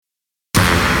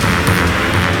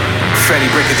Fedde,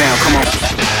 break it down, come on.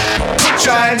 Put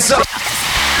your hands up.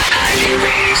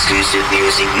 Exclusive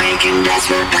music making, that's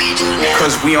what we do now.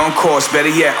 Cause we on course, better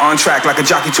yet, on track like a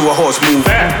jockey to a horse. Move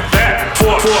back,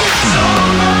 forth.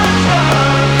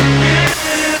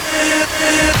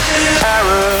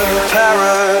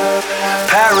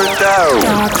 Paradise.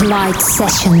 Darklight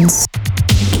Sessions.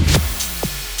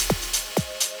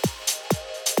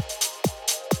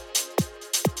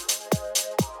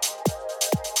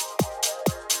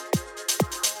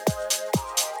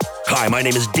 Hi, my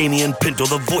name is Damian Pinto,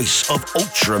 the voice of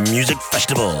Ultra Music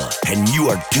Festival, and you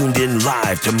are tuned in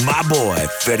live to my boy,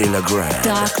 Fedde LeGrand.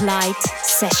 Darklight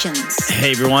Sessions. Hey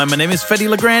everyone, my name is Fedde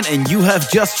LeGrand, and you have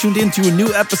just tuned into a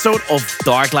new episode of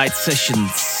Darklight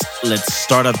Sessions. Let's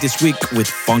start off this week with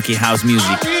funky house music.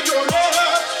 I need your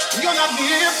love, you're not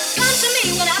near. Come to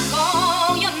me when I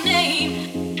call your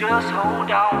name. Just hold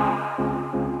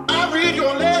on. I read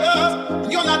your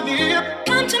letters, you're not near.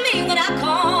 Come to me when I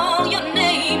call your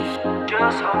name.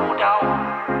 Just hold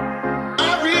on.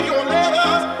 I read your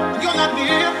letters, you're not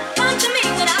near. Come to me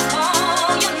when I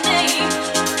call your name.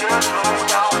 Just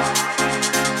hold on.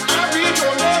 I read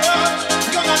your letters,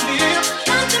 you're not near.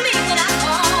 Come to me when I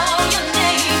call your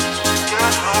name.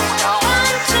 Just hold on.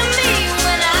 Come to me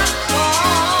when I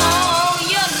call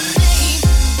your name.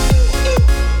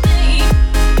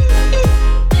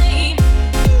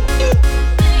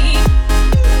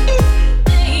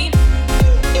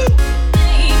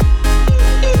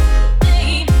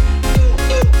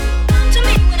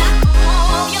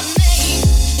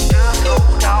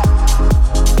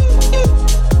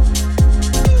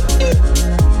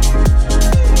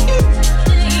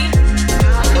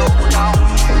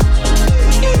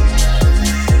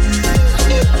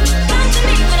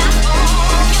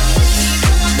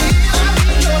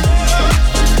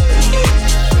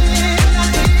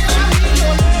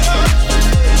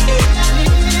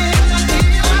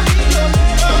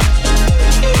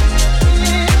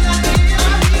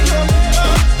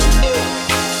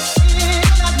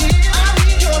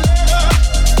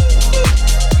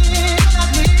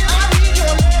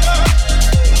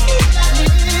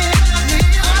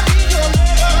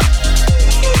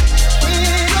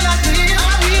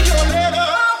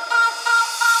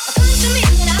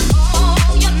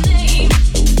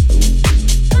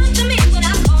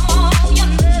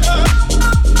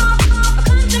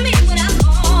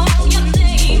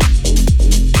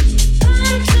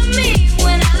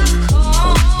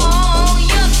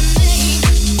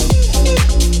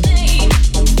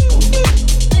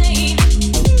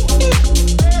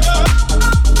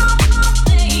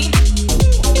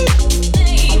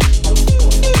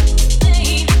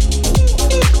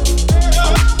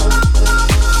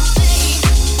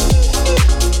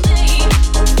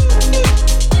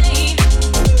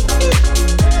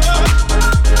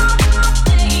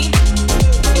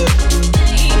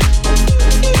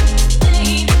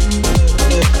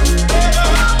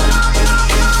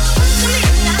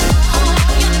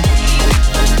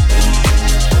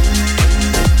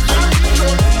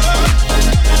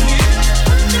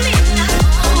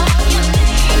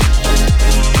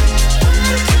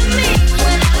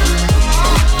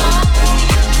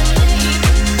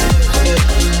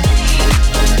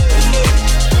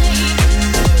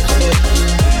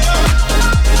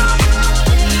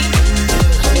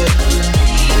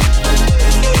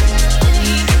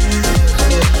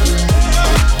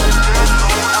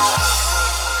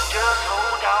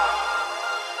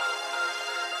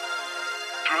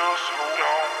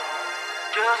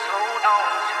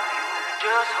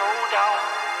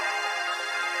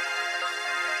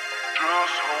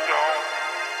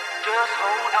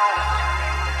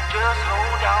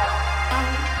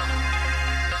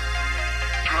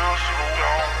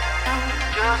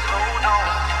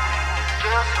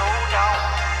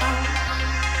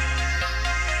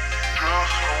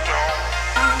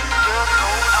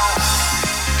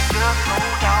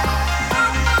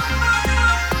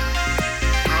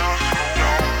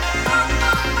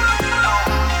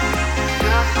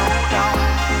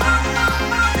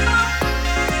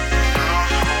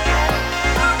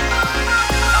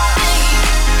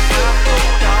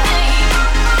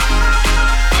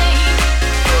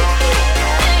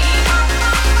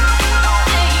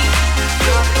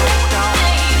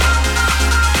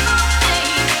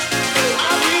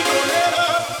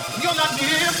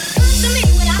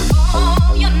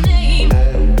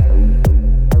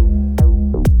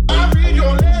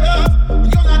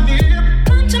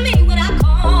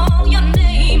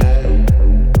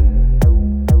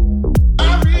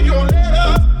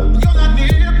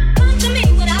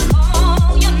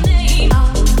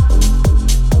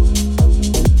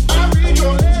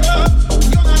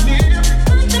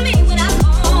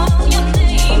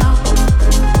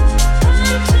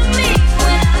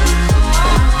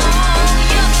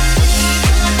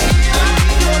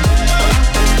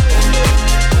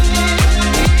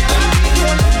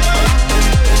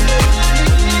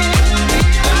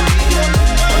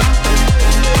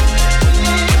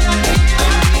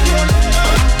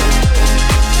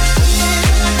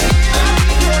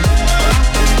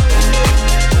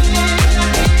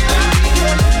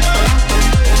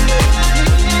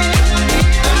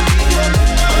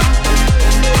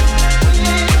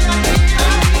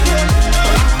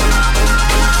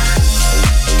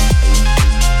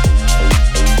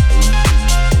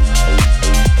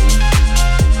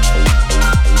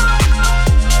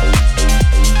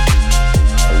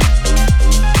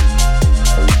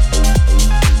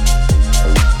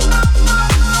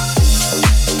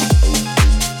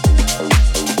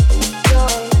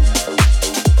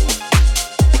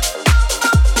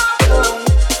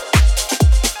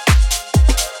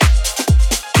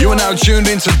 You are now tuned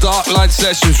into Darklight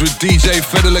Sessions with DJ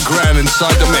Fedde Legrand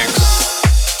inside the mix.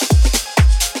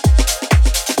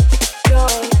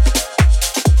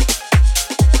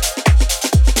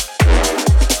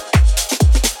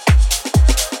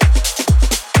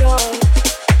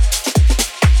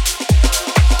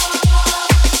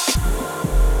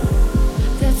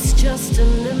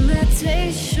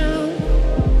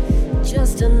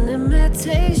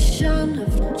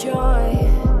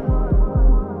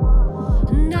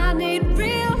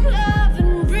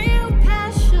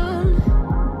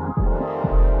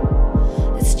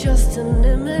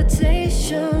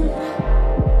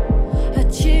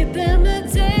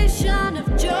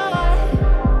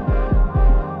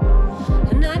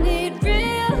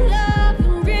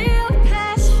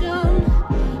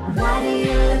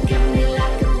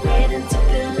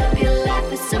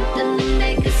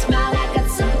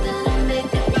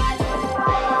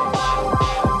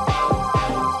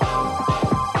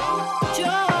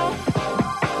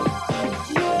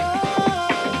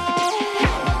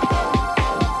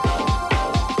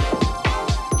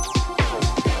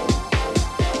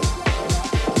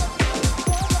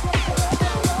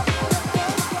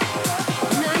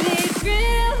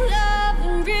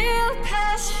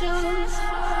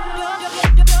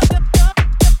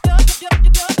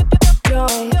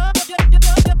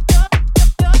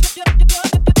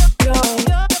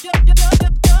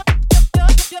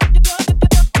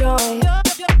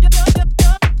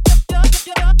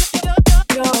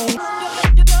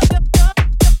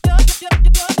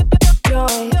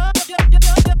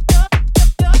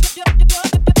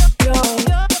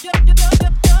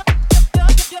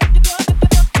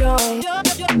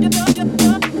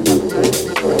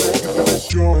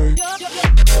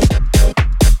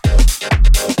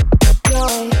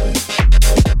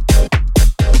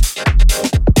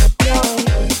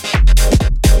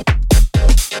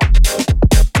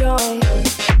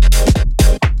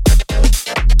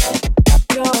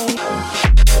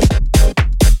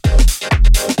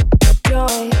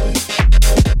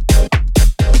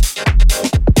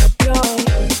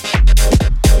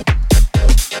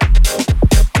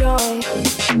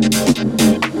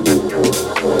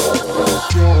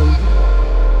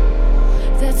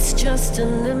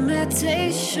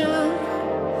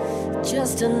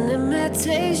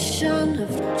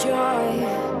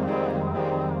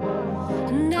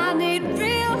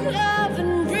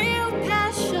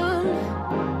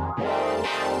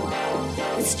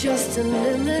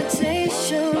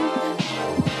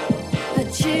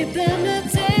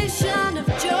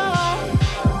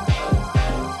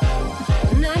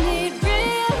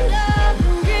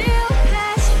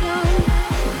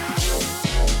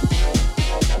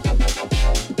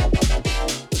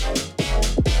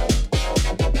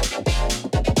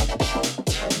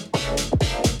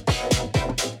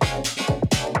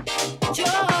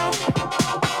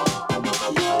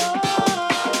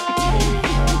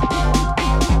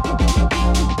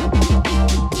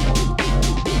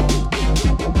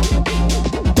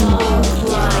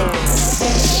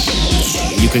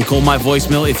 You can call my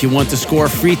voicemail if you want to score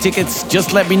free tickets.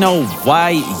 Just let me know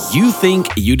why you think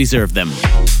you deserve them.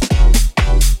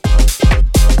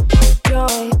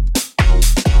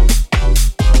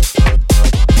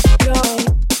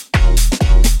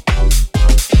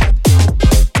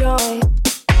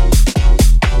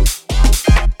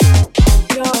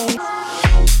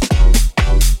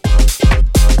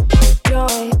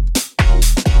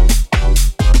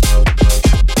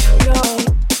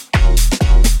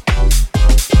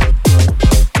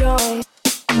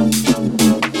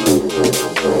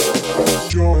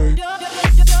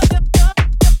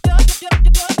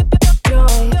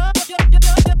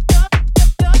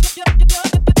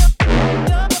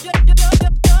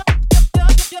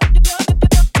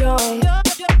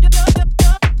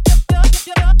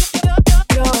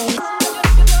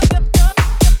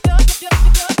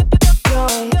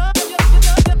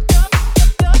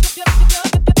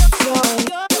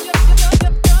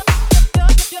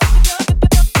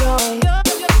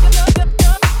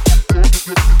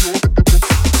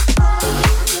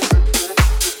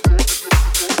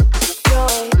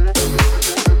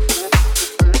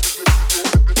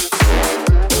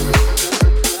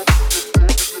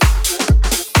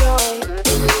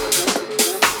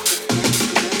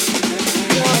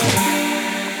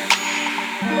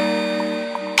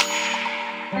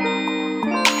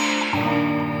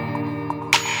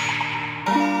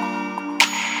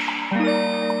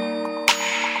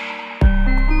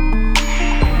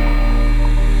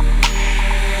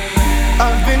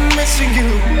 missing you,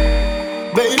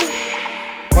 baby.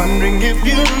 Wondering if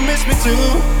you miss me too.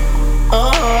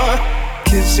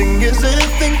 Kissing is a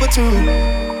thing for two,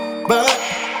 but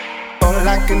all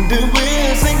I can do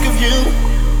is think of you.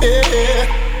 Yeah,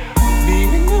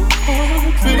 being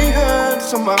apart really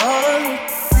hurts on my heart.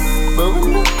 But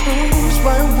when it comes,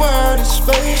 my world is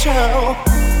spatial.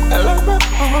 I like my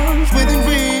arms within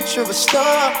reach of a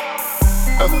star.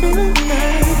 I'm feeling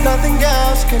like nothing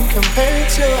else can compare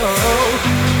to.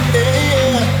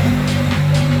 Yeah,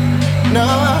 no,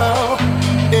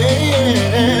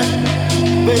 yeah,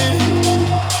 baby,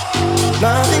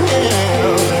 nothing else.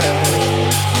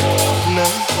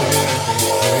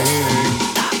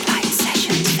 Darklight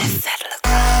Sessions with Fedde.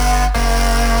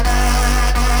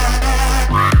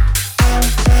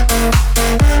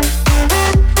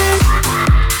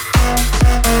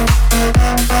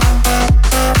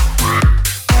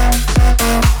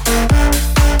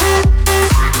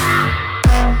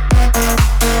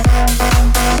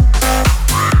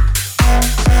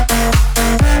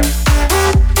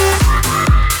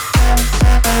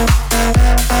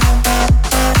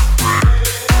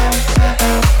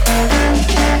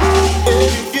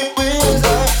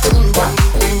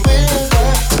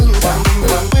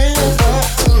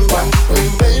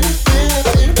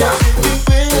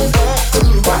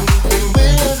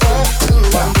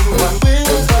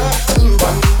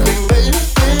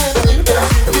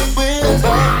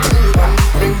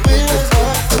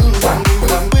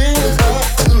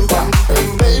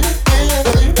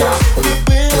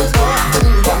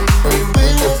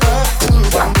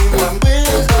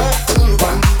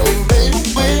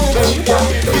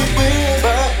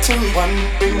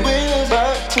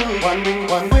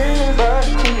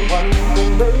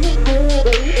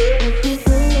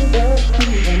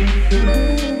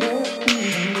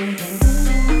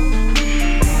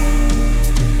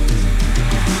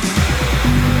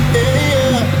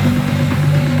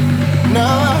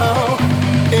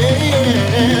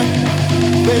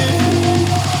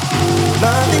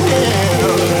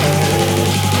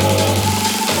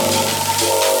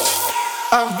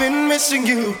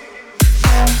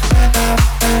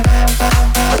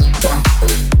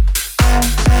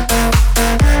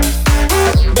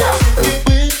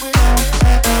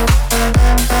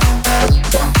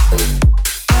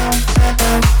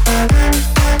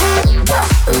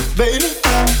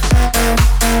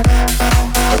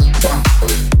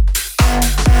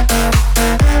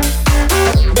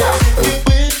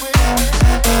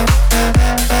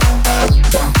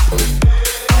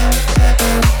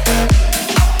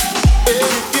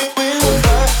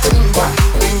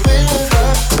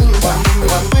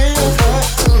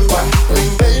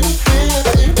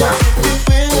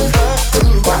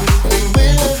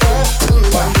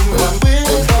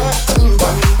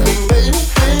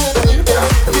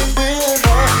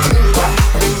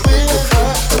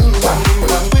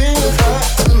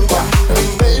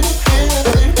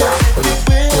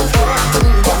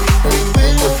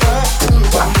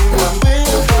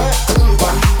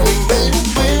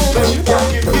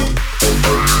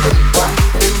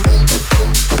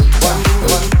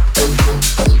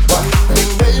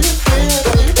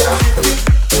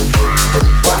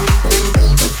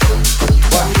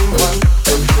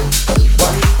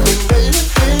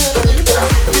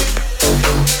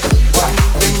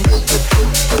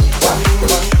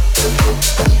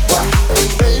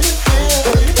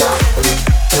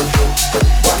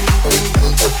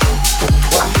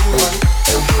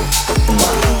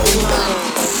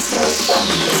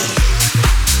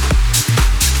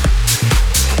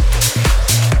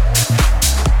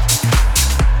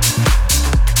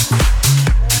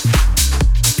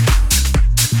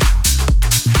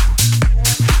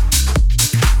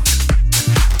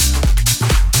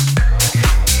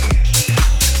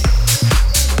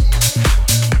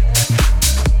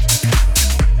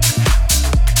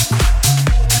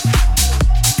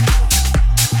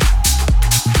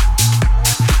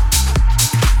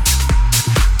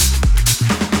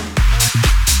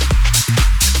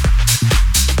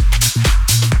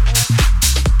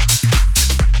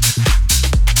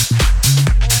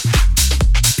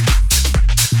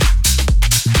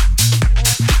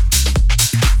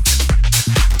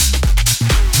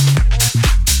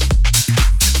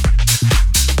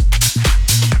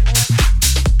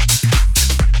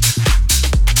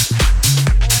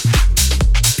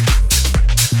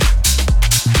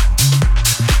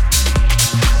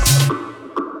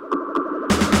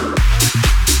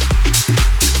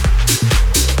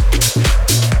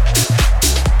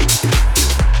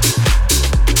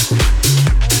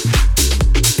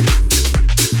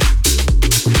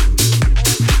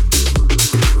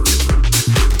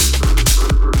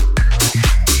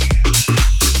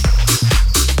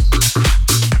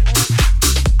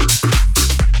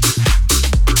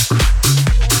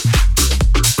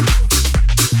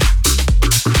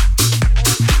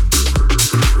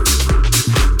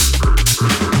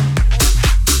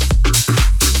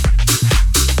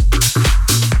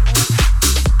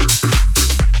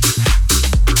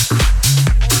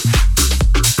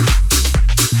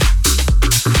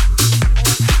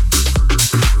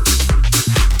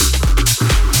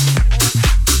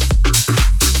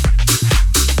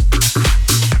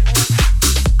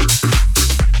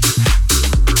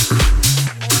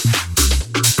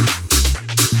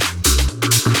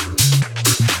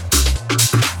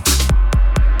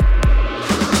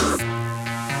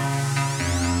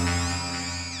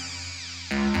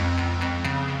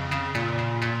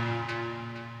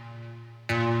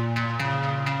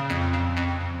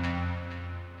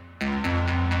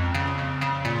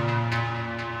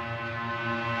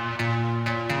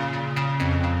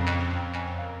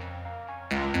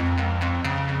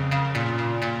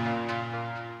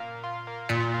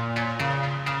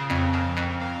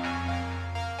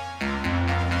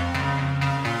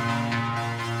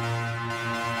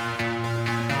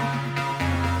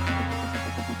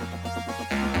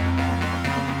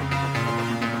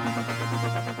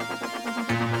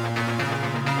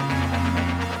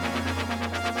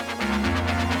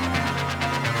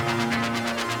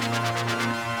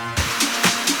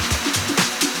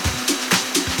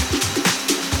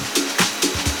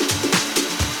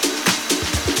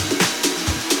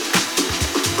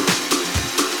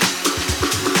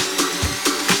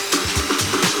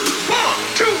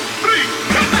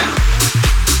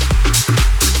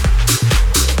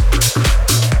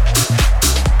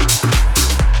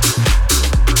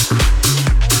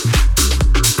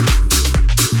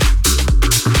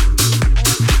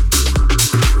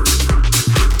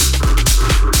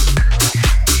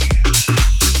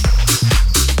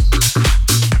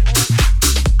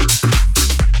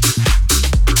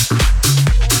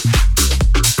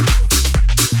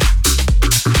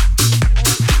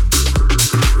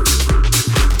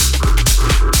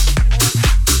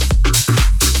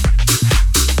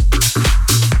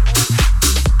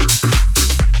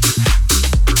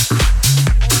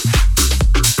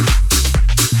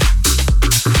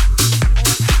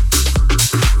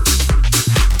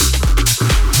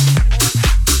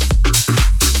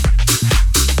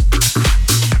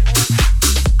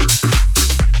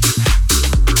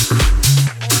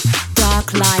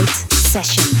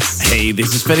 Hey,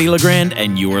 this is Fedde Legrand,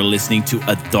 and you are listening to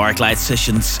a Darklight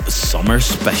Sessions Summer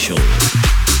Special.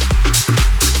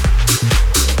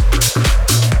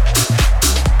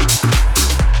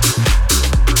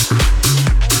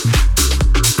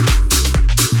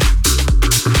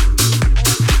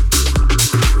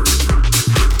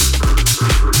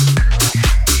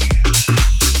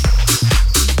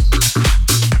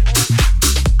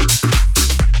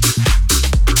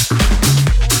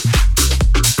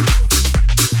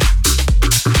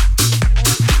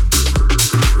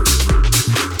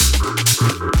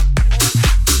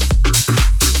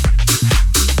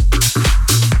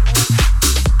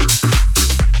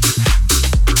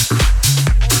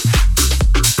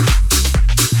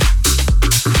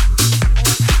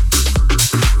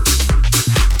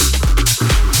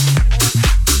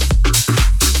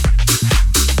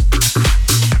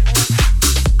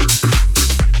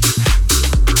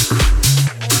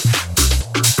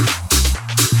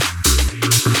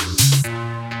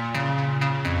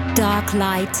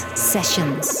 Darklight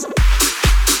Sessions.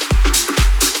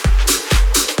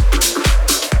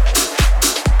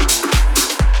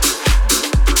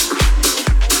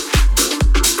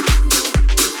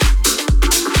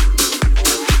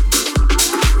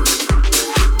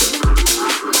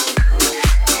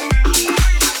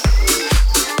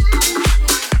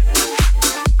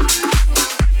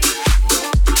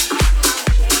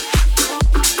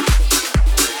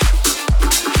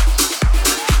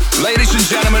 Ladies and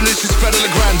gentlemen, this is Fedde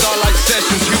Legrand, Darklight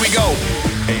Sessions, here we go.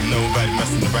 Ain't nobody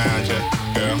messing around ya,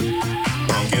 girl.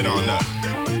 Gon' get on up,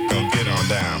 gon' get on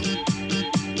down.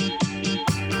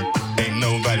 Ain't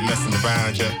nobody messing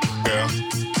around ya, girl.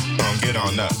 Gon' get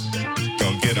on up,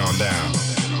 gon' get on down.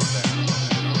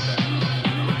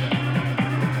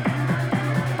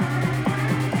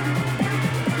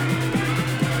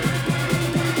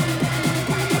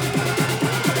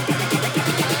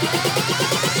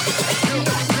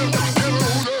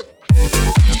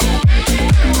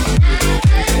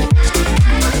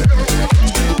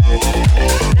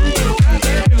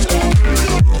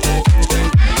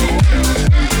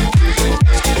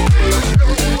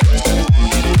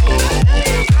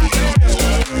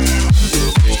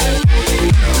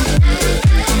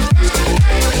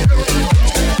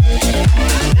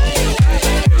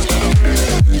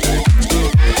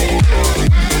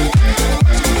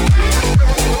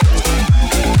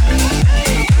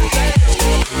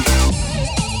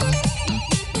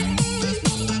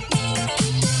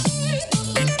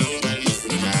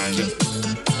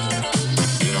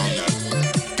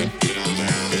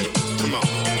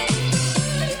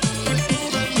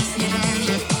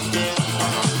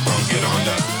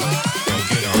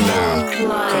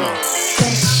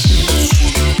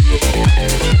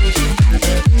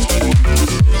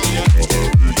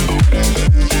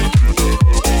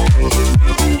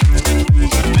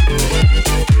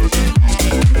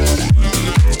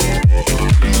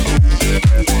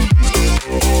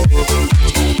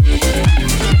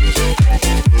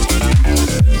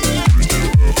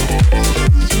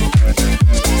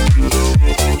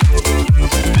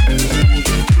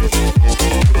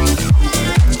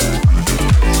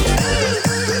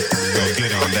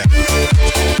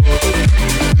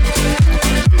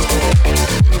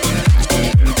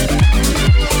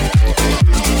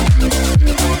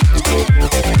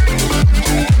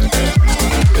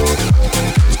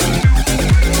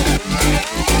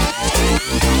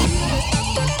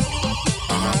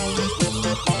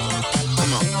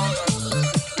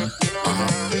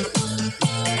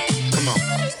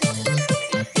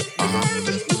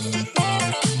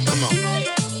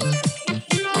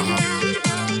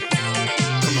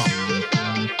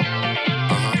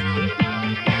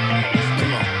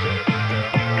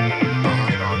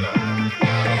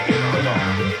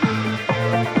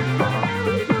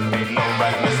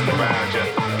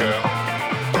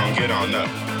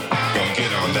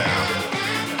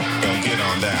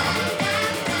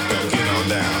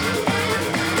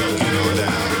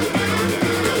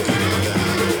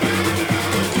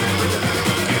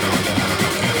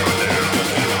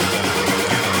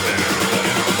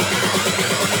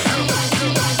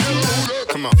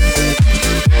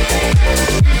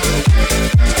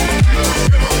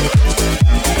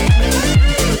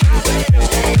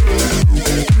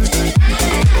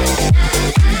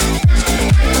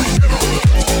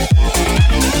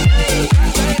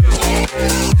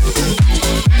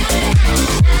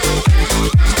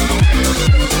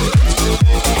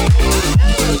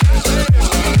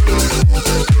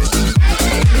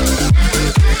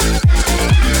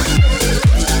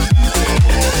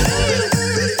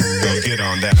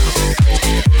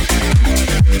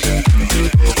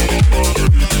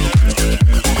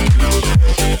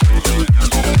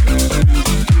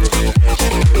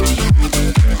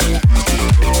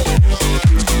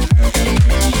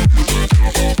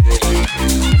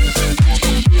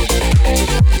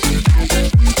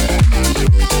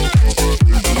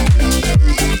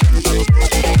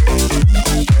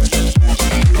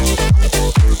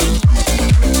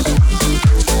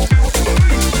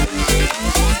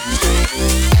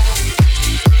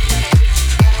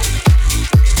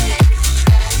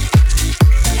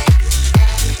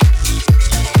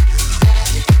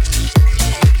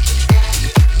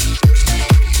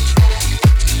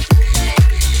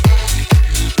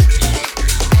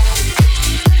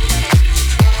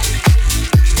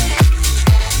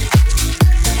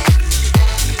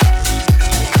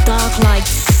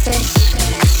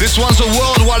 This one's a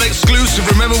worldwide exclusive.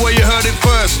 Remember where you heard it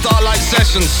first. Darklight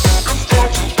Sessions.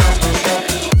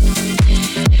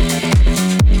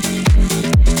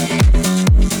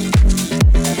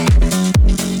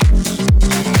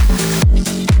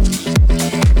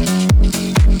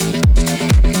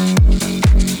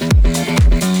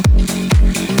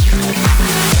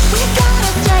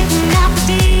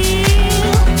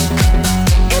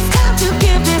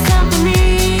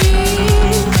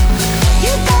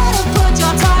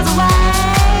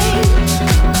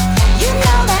 You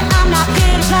know that I'm not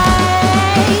here to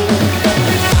play.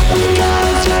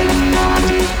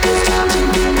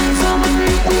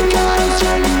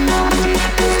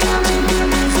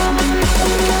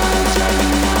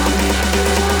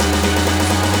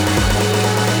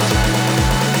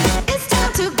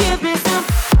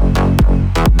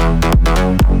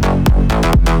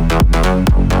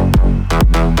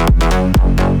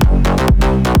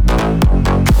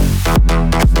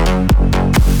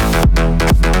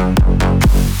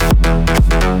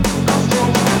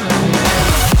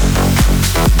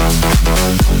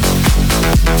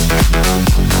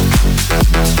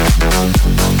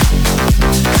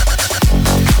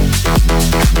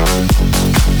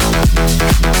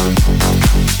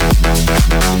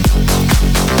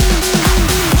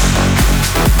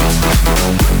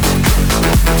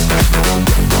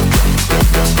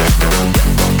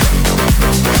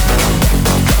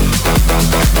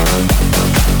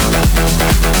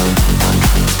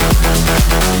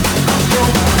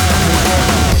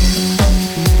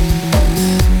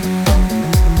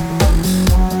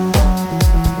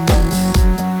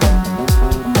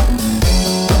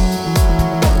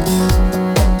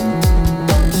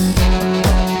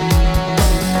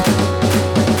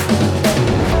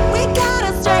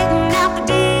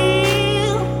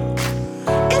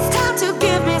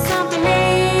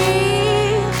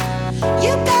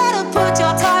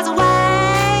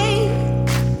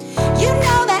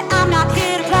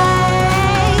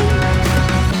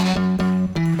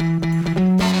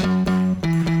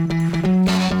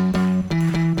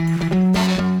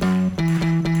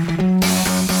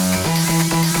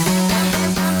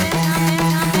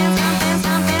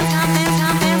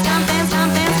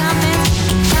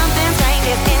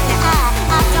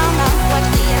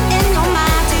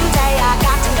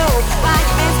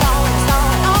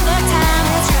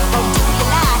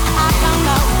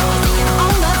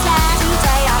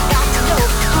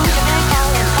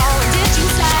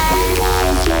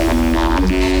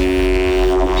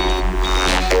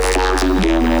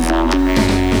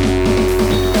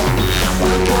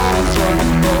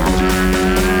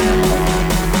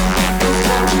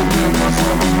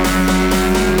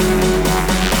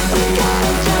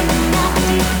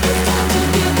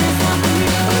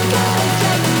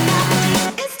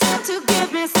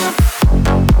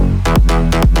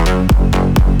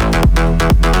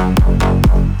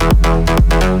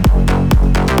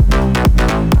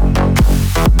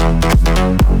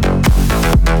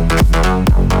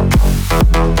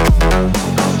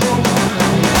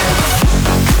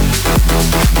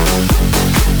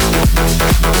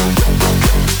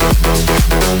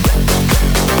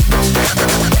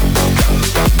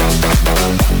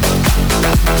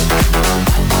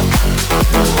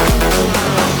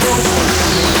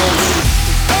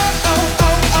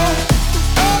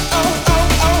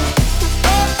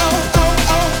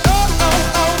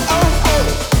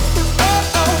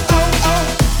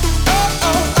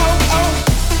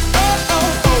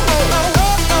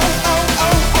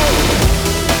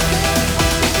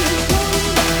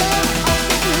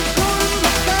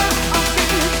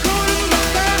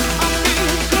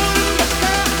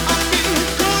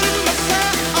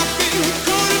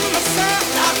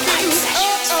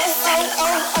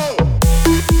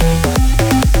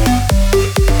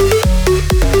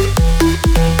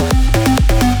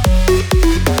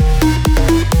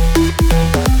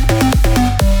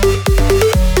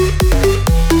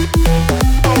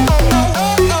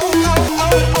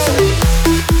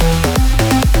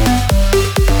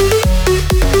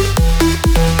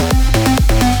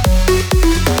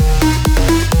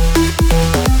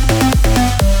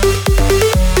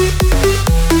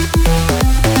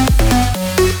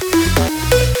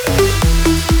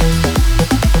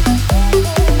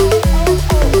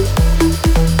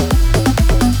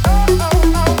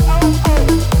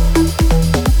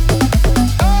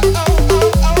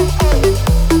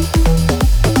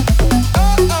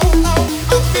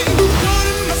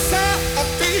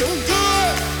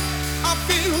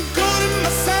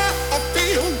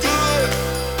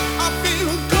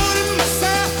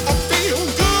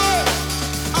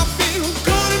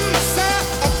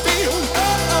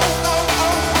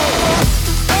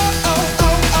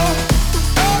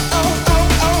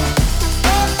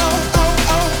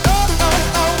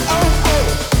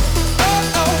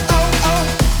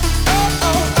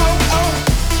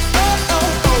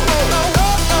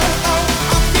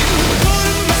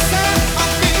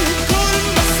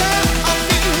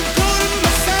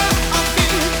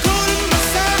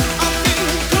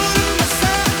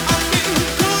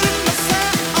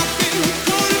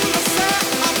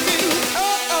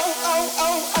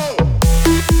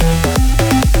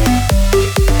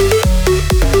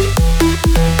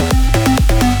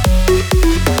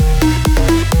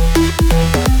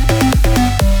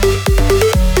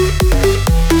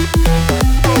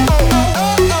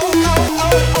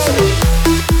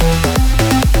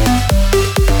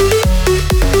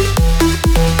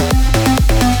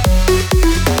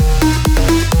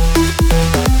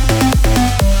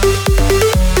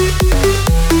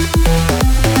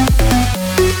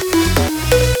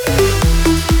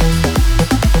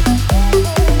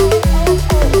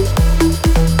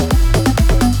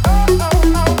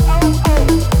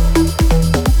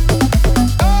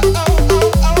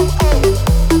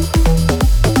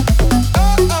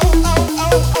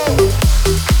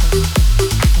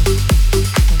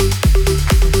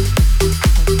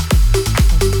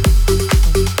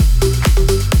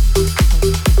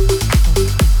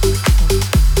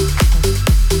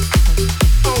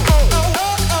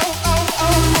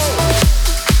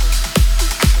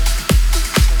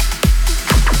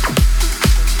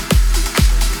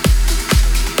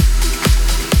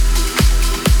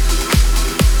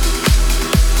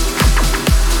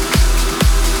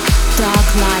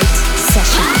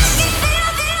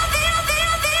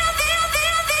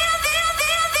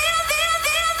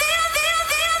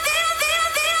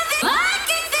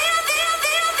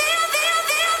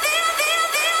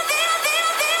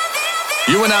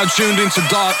 You are now tuned into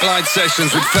Darklight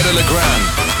Sessions with Fedde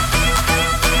Legrand.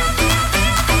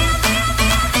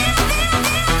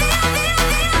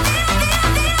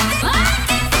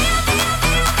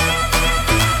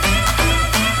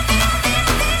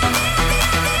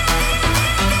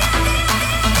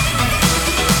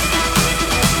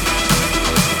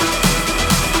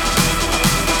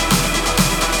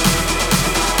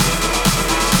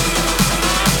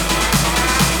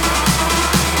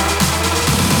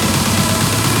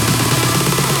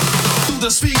 The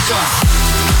speaker.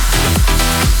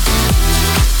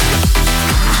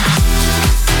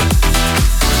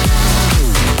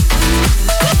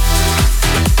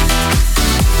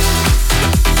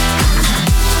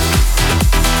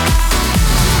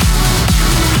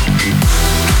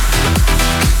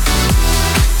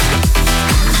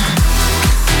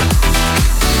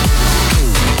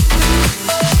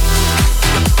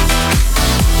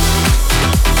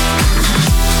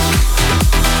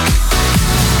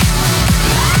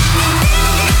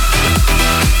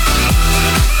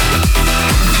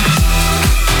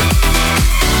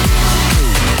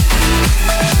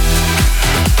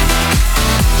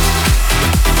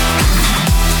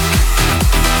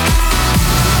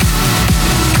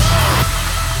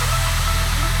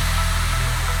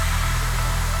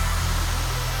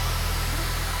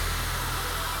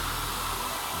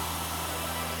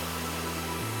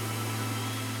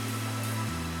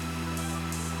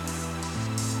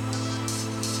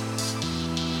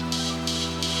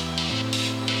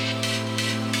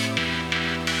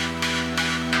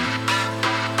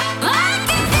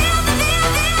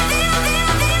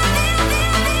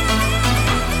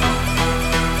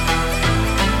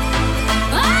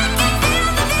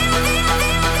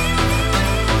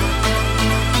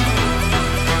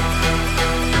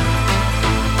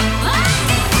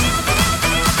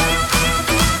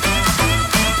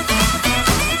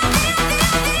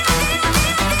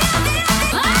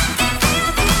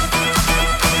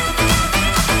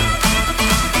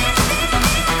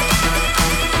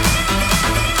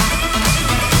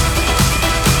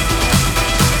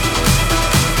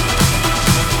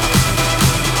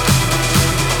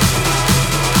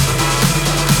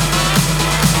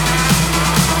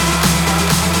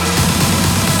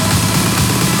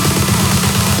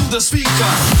 The speaker.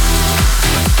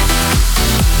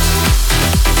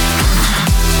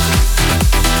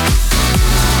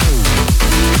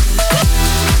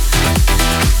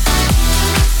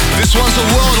 This one's a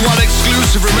worldwide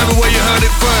exclusive. Remember where you heard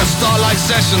it first. Starlight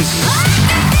Sessions.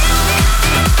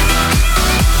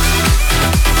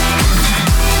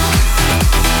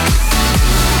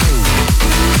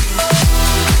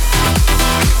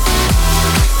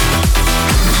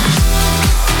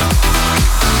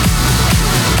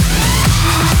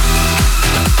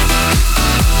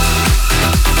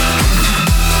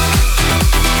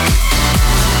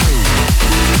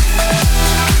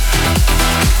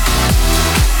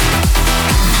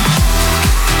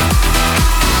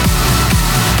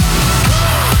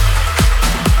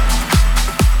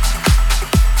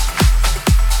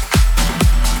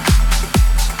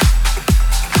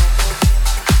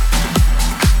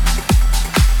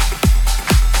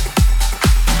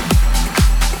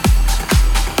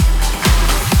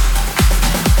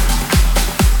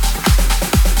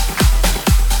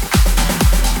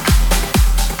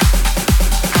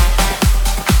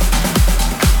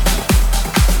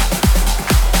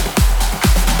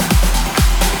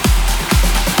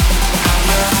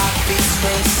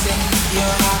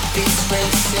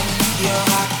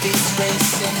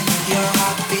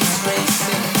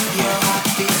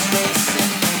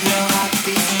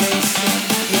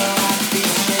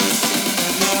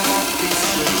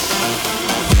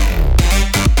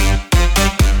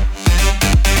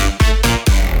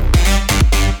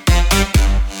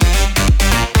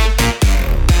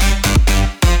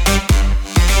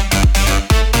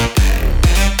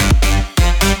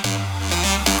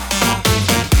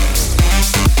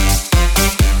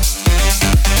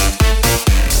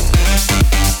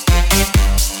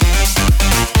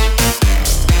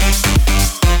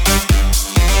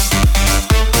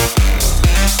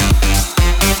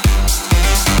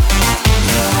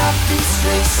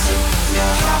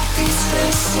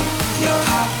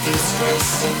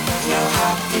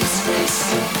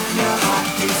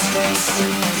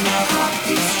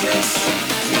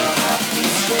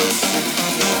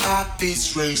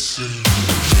 Heartbeats racing.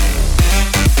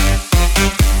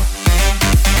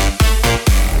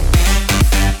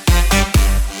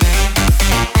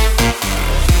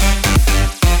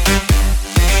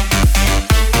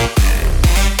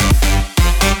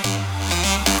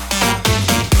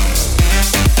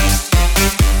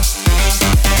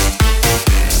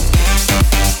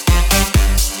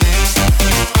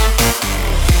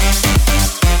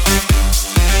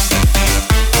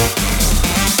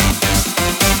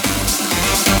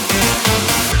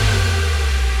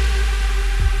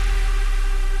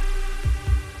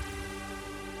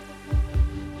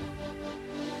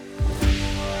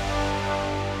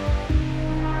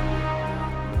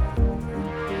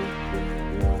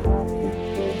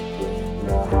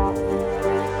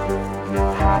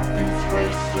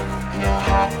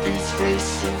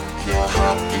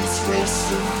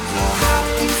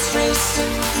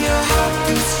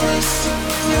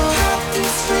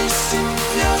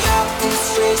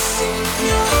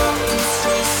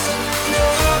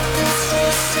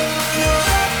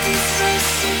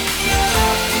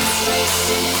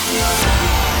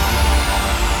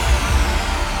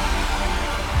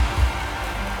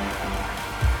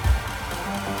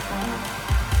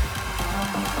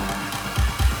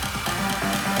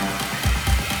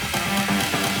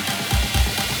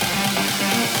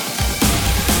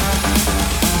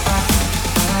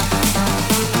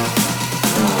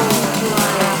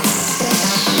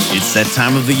 It's that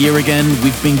time of the year again.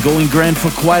 We've been going grand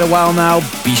for quite a while now.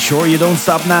 Be sure you don't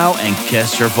stop now and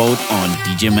cast your vote on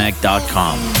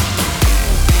djmag.com.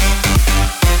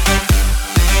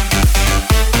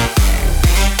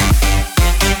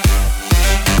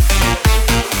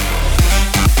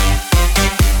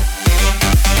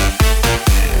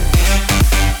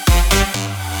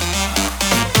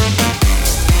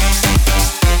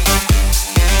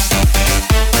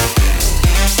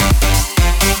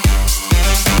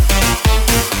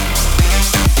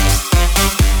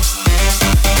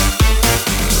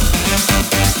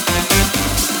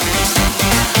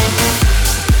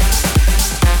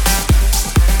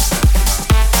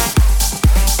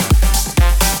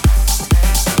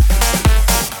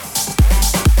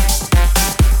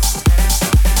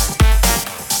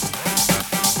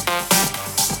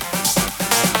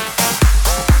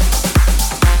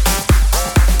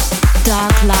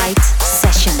 Darklight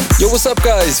Sessions. Yo, what's up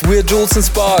guys? We're Jules and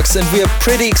Sparks and we are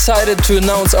pretty excited to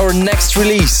announce our next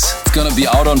release. It's gonna be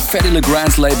out on Fedde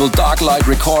Legrand's label Darklight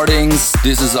Recordings.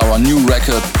 This is our new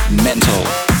record, Mental.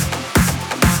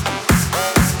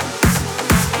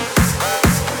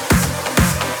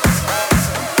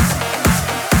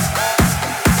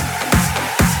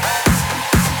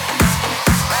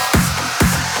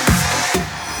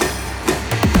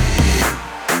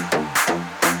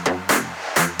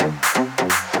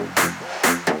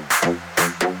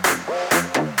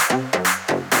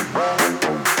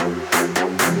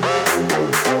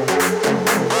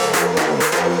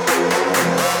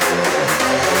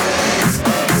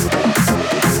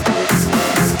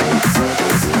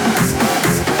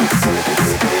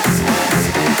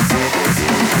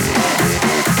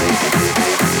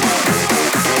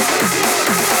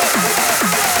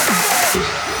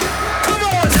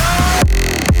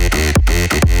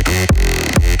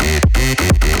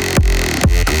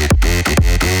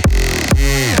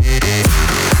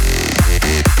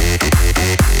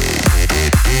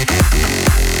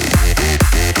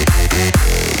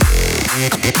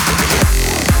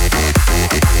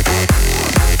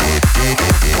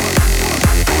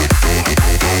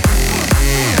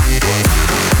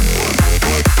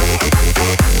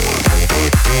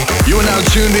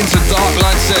 Tuned into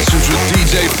Darklight Sessions with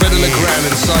DJ Fedde Legrand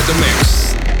inside the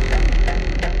mix.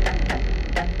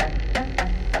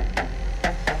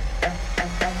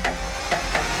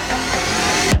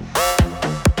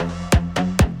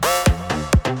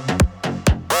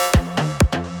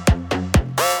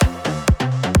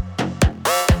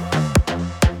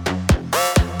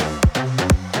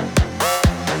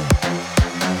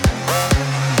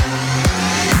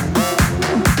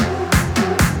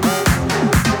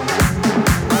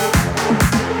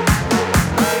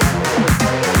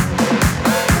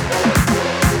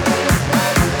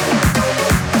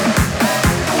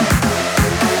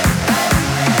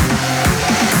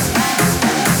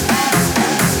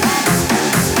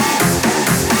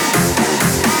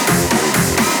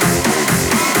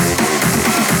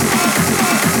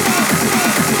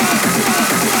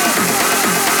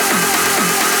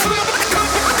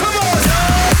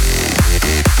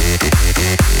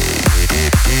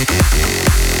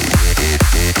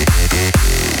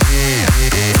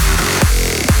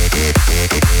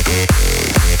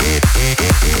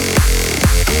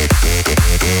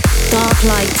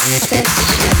 Darklight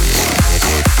Sessions.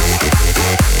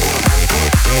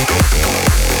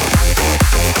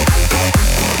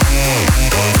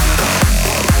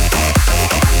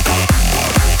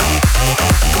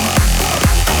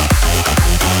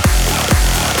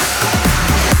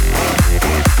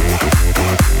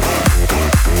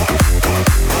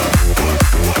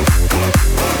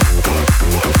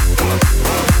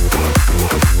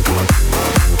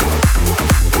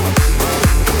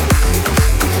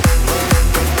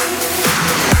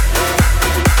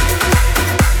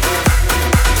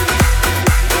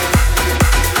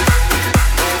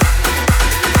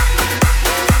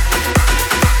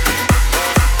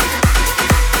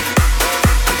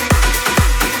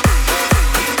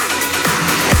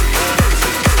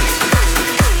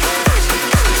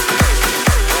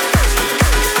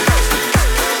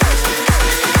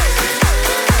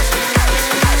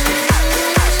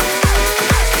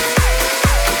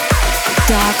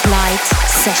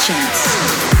 Sessions.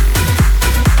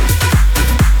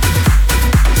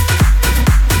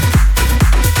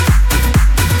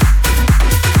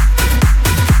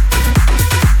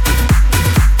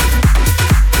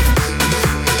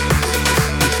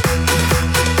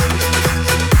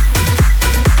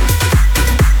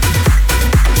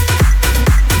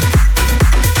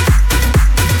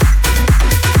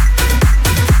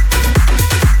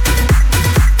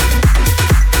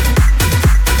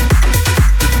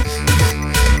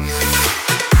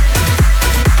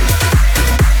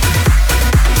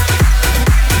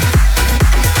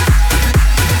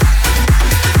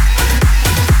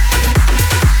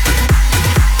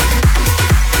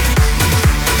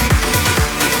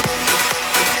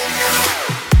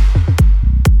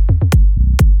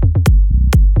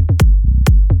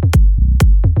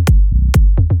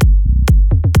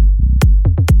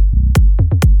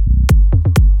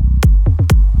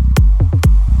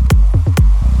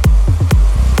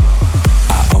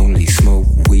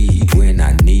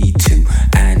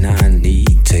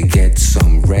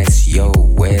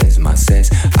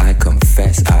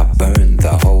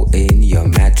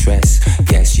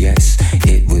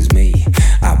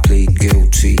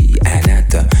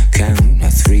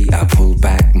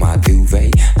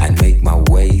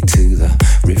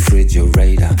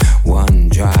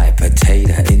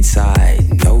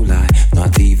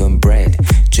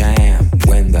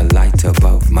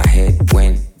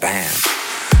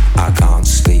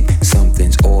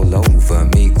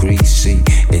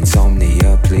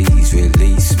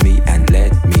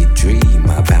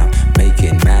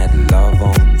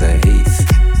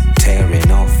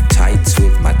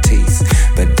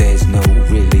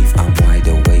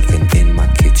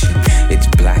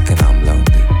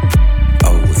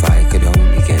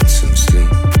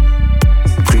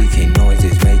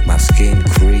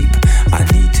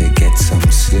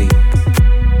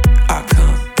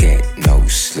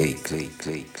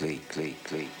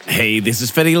 Hey, this is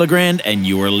Fedde Legrand, and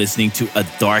you are listening to a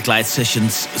Darklight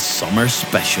Sessions Summer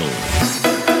Special.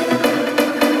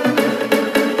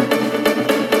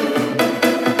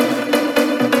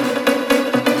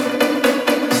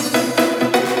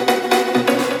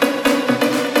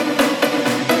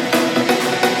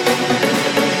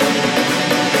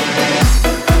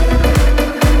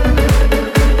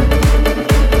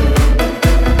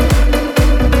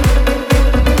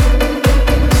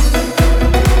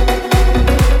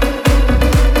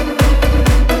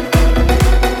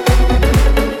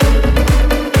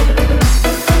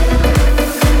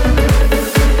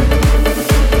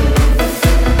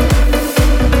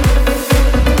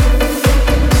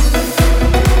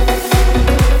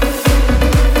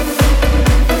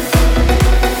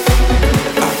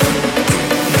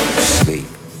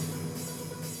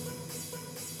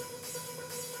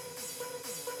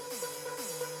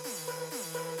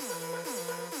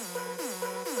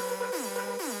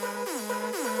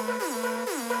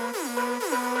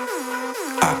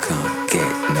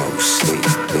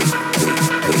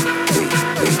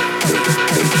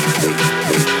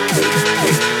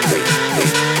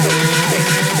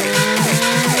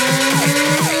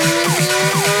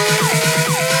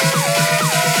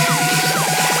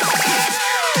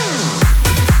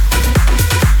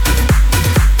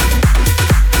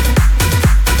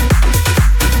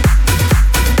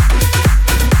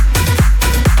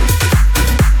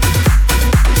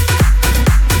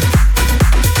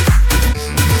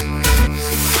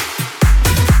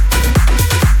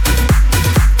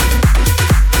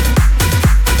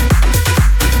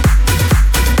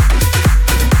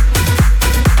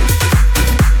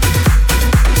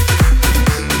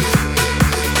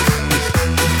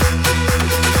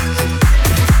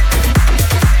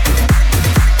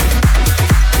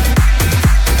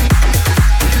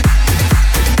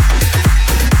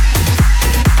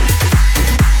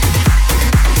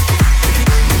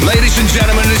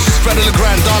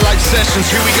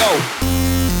 Sessions, here we go.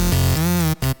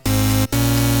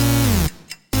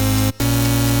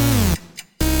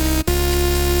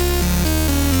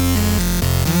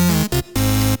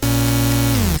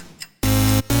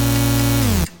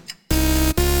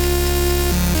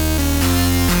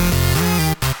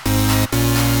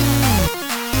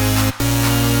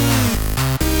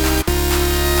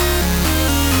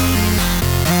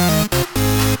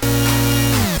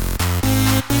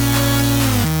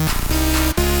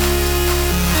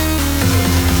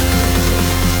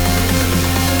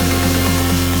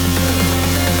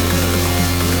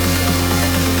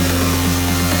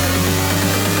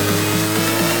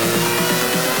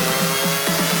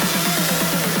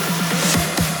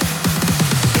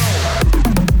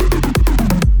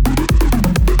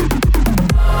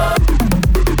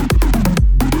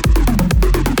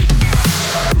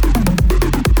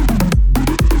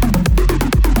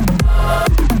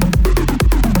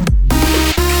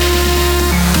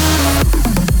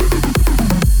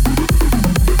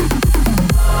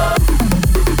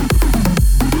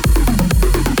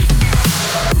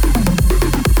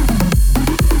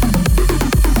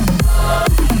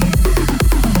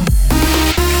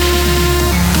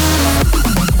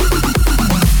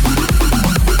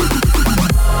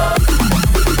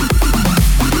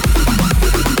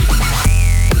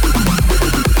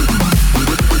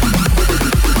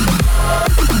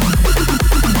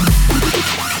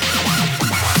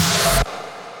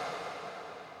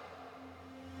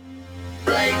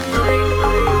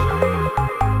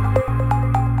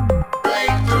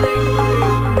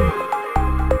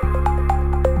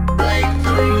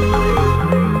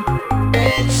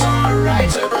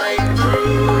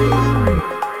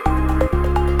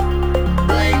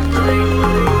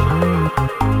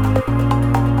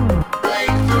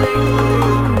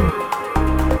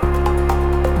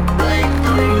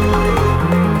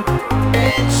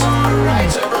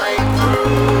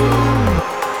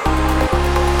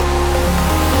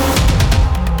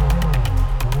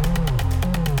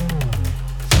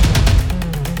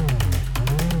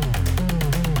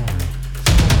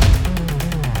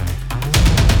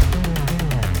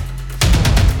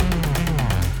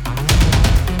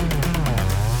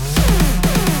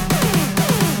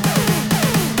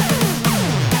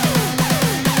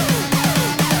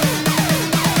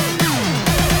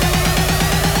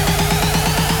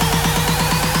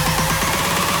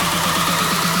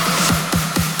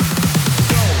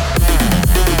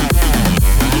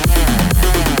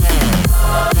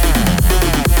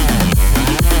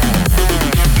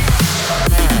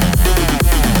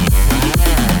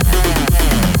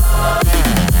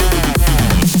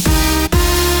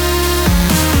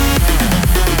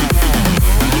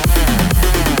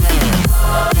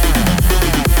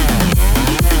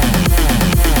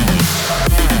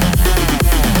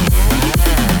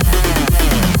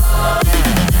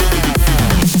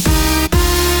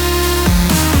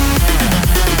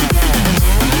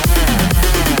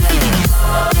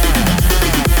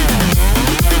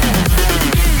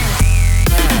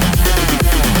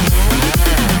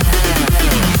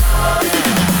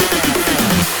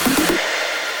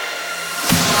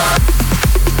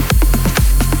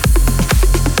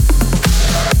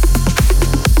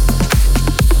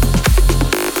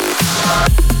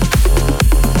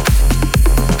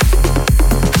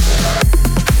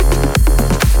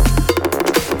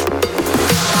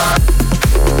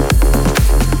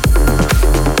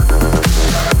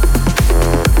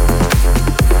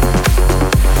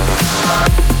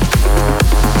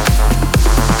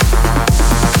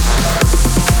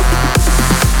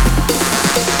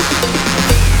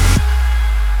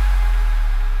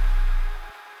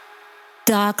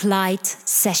 Darklight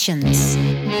Sessions.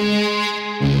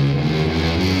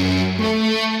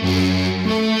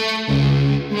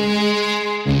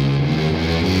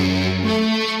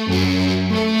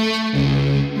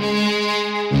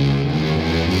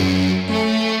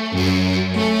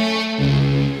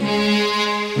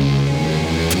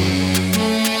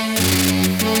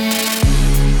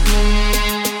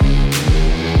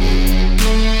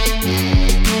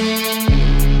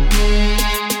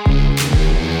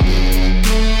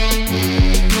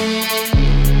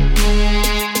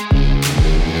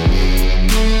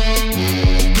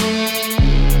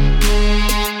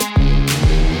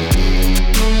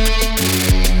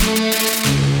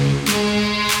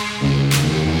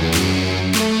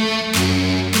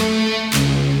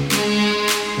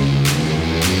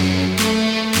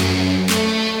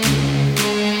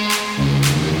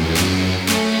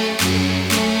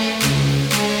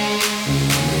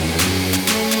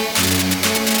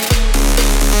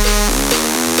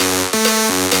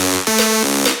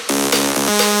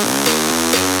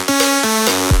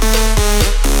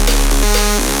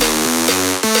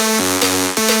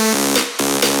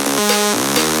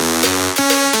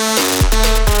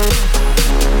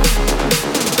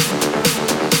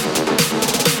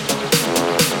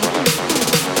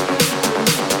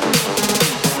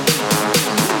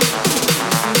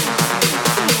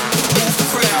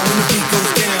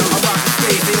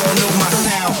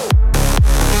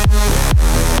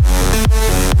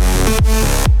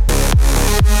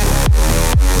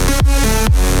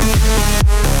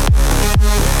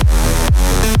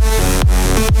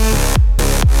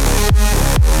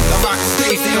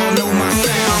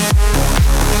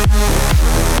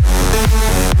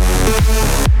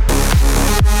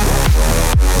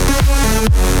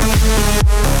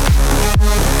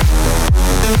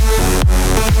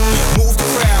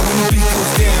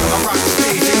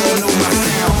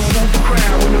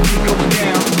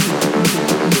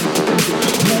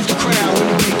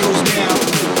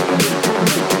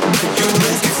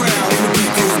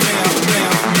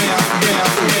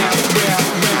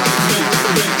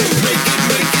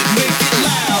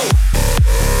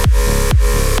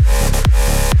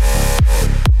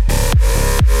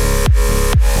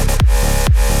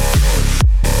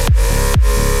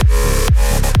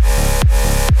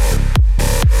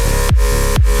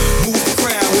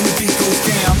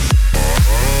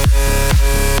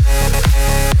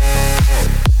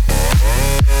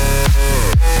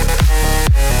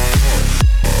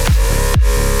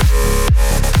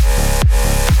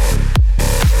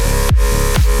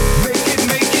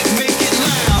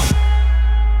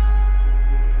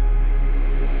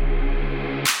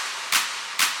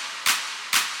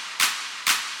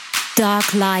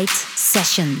 Darklight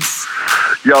Sessions.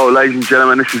 Yo, ladies and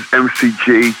gentlemen, this is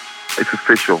MCG. It's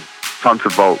official. Time to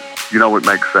vote. You know it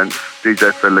makes sense.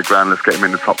 DJ Fedde Legrand, let's get him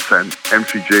in the top 10.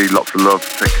 MCG, lots of love.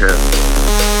 Take care.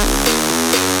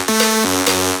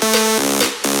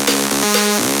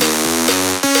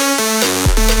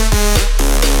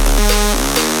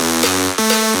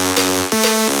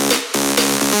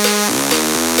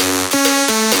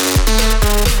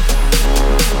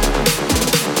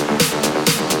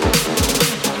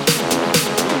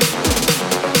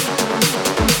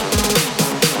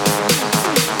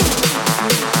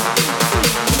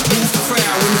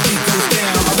 When the beat goes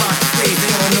down, I rock the stage,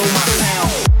 they all know my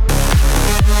sound.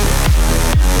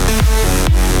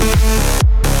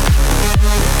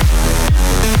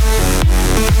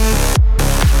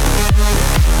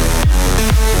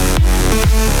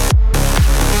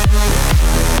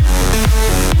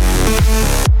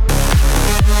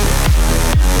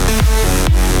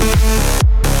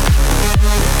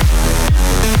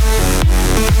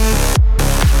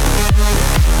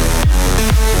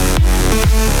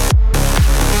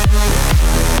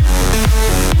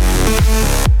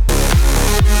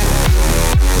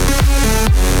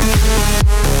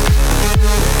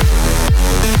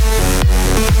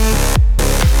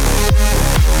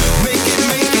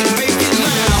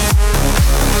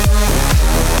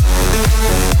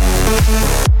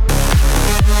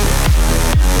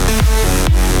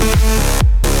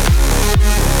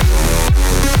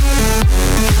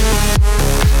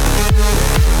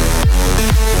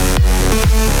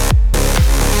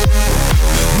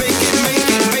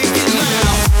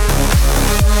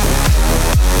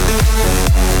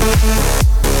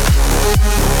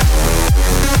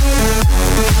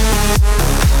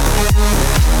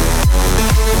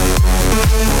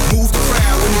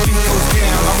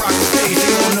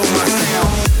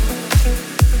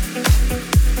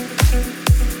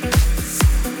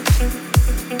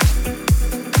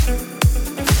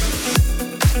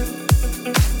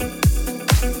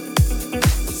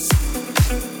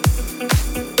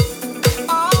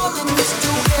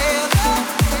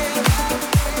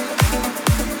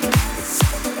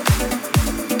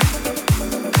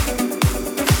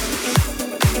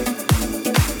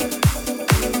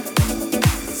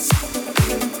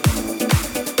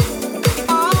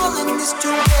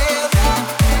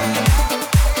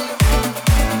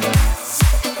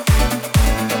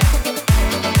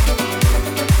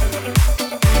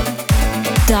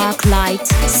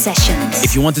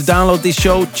 If you want to download this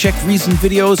show, check recent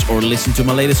videos, or listen to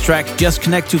my latest track, just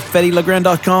connect to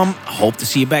FeddeLegrand.com. Hope to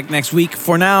see you back next week.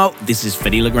 For now, this is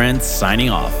Fedde Legrand signing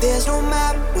off. There's no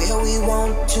map where we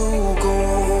want to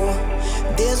go.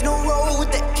 There's no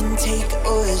road that can take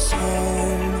us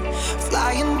home.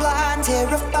 Flying blind,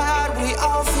 terrified, we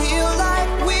all feel like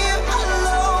we're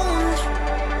alone.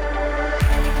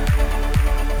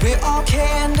 We're all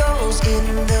candles in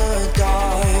the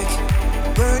dark,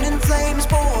 burning flames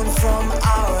born from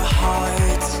our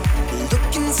hearts.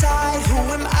 Look inside, who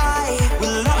am I?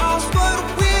 We're lost, but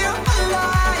we're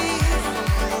alive.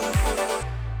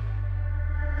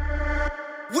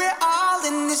 We're all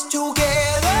in this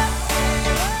together.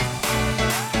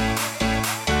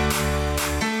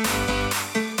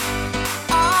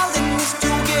 All in this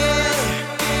together.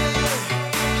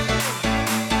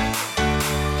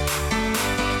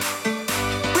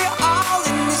 We're all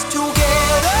in this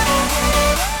together.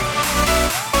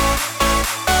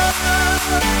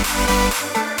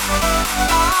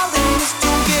 All in this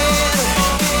together.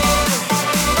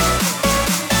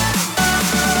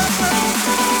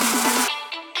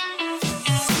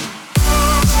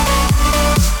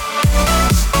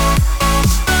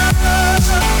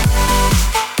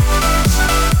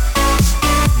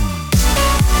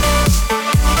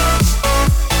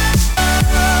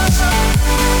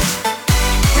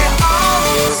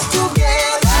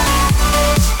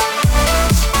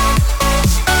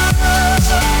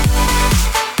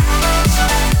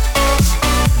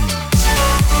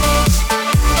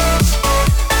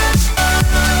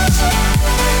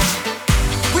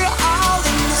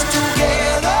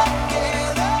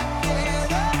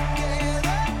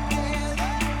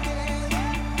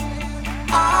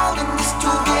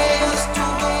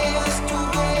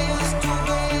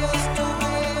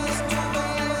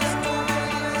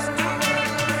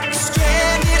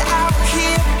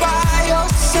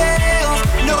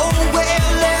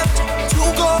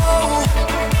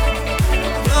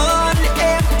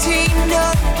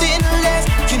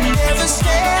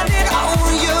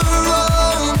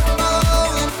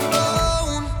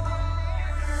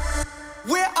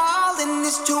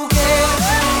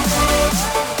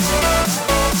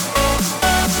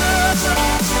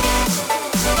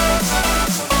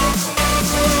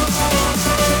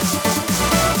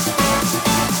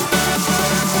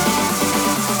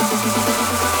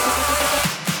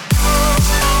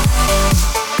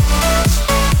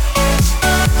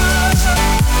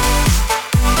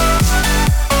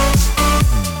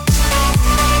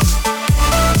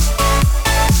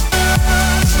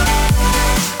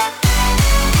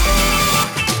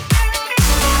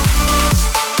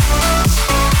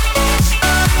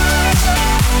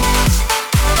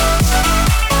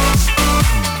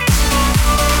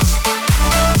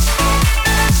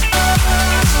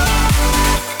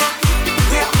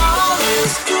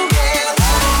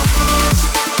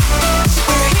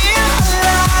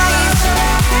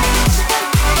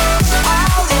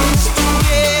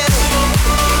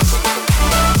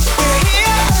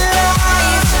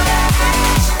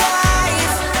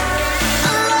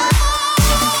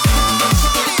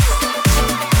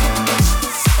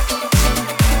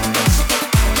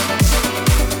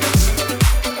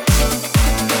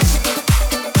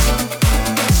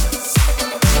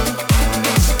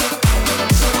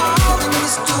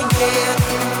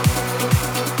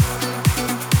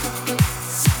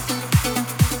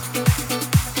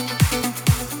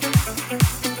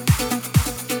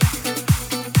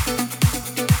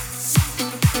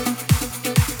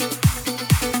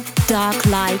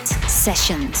 Darklight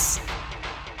Sessions.